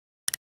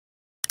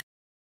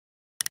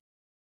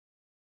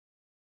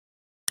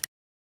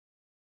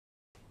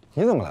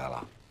你怎么来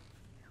了？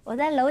我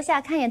在楼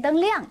下看见灯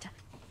亮着，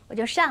我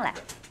就上来了。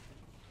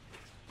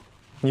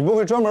你不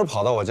会专门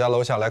跑到我家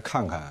楼下来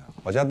看看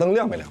我家灯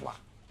亮没亮吧？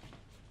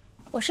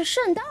我是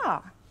顺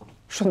道。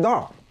顺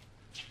道？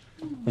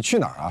你去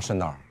哪儿啊？顺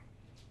道？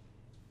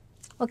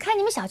我看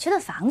你们小区的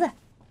房子。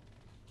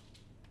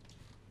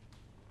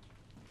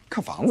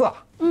看房子？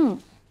嗯。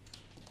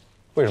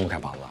为什么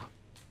看房子啊？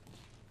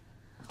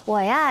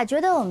我呀，觉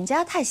得我们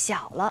家太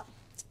小了，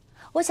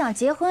我想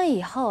结婚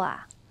以后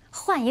啊，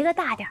换一个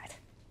大点的。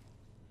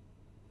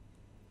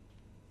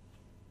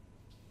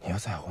你要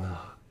再婚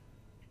啊？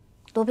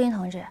罗宾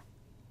同志，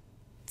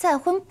再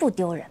婚不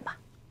丢人吧？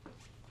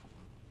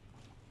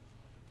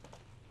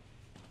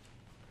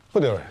不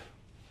丢人，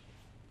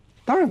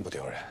当然不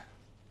丢人。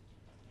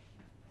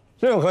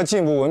任何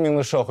进步文明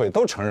的社会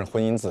都承认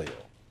婚姻自由，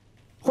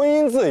婚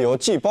姻自由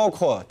既包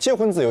括结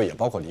婚自由，也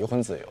包括离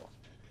婚自由。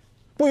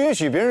不允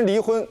许别人离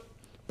婚，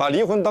把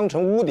离婚当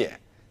成污点，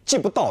既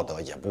不道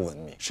德也不文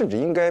明，甚至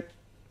应该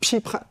批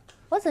判。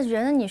我怎么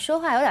觉得你说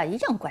话有点阴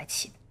阳怪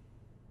气的？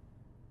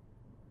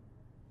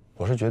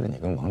我是觉得你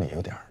跟王丽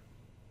有点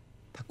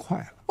太快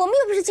了。我们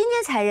又不是今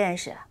天才认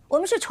识，我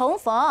们是重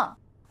逢，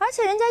而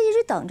且人家一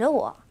直等着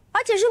我，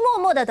而且是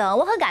默默的等，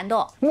我很感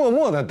动。默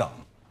默的等？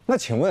那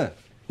请问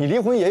你离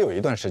婚也有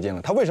一段时间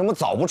了，他为什么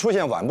早不出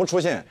现，晚不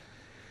出现，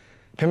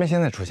偏偏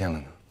现在出现了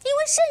呢？因为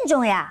慎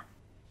重呀。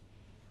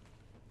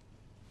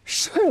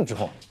慎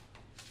重。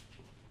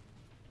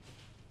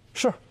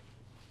是。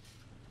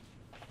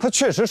他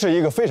确实是一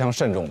个非常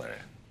慎重的人。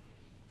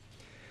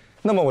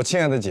那么，我亲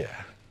爱的姐，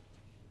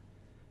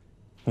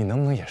你能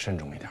不能也慎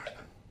重一点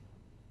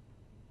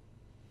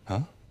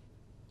呢？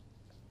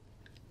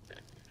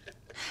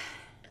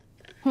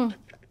啊？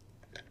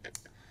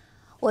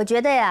我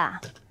觉得呀，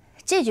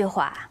这句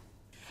话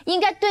应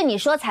该对你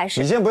说才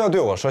是。你先不要对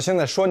我说，现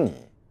在说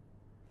你。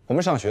我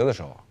们上学的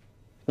时候，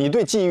你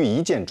对季玉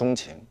一见钟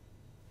情，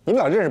你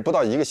们俩认识不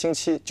到1个星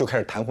期就开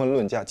始谈婚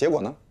论嫁，结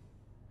果呢？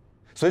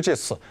所以这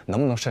次能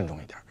不能慎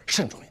重一点？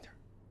慎重一点。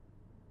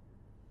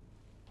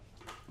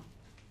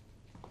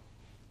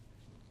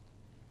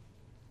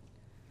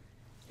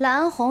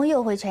蓝红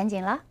又回全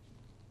景了，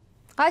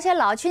而且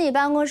老去你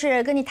办公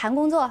室跟你谈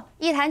工作，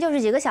一谈就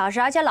是几个小时，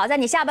而且老在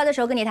你下班的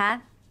时候跟你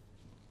谈。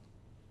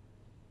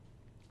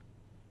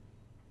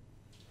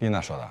丽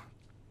娜说的。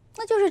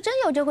那就是真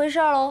有这回事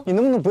喽。你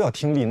能不能不要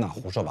听丽娜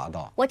胡说八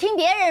道？我听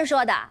别人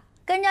说的，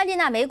跟人家丽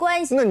娜没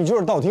关系。那你就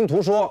是道听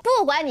途说。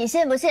不管你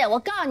信不信，我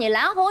告诉你，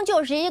蓝红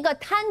就是一个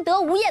贪得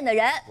无厌的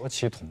人。国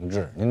旗同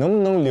志，你能不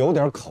能留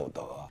点口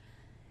德？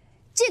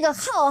这个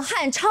浩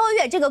瀚超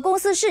越这个公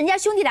司是人家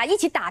兄弟俩一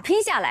起打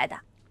拼下来的，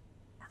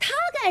他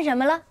干什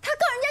么了？他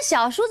告人家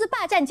小叔子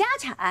霸占家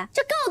产，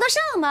这告得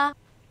上吗？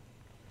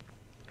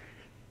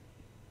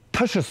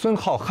他是孙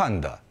浩瀚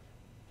的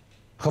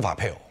合法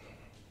配偶，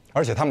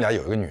而且他们俩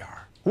有一个女儿。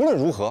无论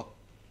如何，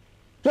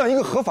让一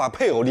个合法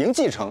配偶零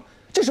继承，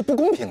这是不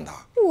公平的。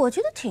我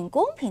觉得挺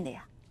公平的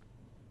呀。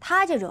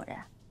他这种人，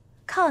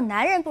靠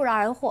男人不劳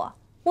而获，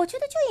我觉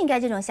得就应该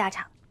这种下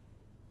场。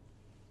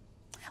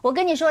我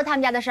跟你说他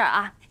们家的事儿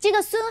啊，这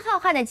个孙浩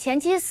瀚的前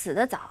妻死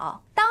得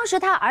早，当时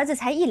他儿子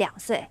才1、2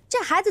岁，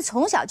这孩子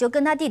从小就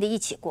跟他弟弟一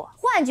起过。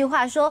换句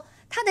话说，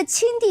他的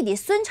亲弟弟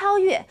孙超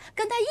越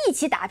跟他一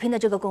起打拼的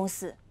这个公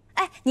司，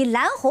哎，你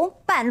蓝红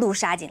半路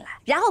杀进来，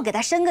然后给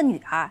他生个女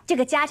儿，这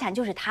个家产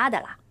就是他的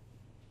了。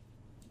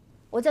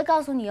我再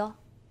告诉你哦，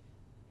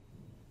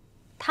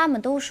他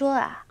们都说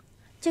啊，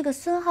这个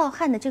孙浩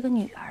瀚的这个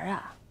女儿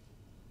啊，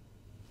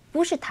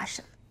不是他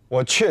生的。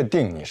我确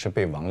定你是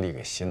被王丽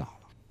给洗脑了。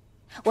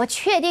我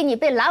确定你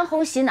被蓝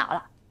红洗脑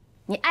了，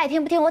你爱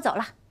听不听，我走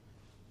了，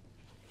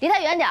离他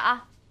远点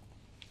啊，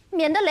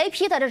免得雷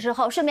劈他的时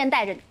候顺便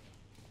带着你。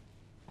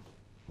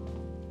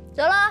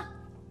走了。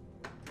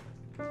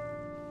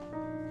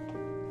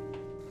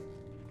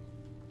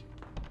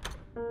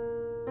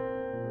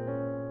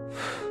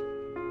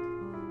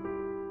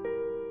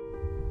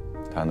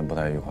谈得不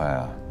太愉快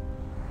啊。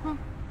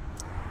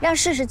让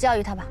事实教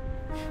育他吧。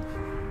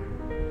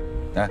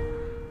哎，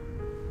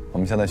我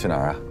们现在去哪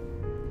儿啊？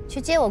去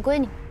接我闺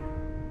女。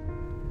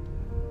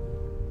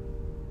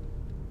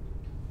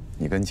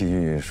你跟季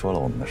玉说了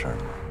我们的事儿了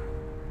吗？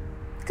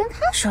跟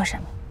他说什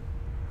么？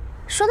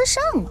说得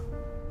上吗？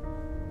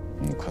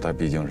可他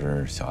毕竟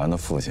是小安的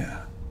父亲。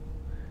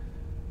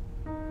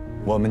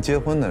我们结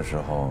婚的时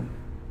候，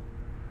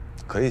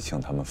可以请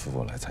他们夫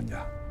妇来参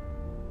加。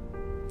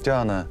这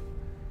样呢，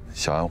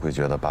小安会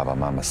觉得爸爸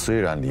妈妈虽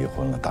然离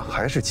婚了，但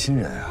还是亲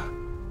人啊，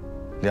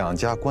两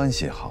家关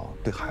系好，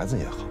对孩子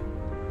也好。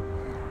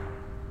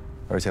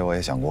而且我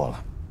也想过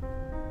了，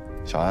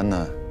小安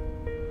呢，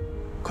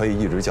可以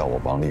一直叫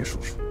我王丽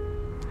叔叔，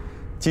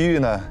季玉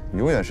呢，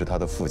永远是他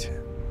的父亲，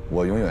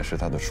我永远是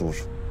他的叔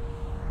叔。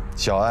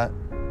小安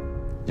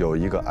有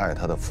一个爱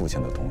他的父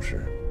亲的同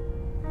时，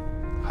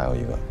还有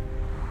一个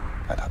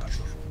爱他的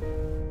叔叔。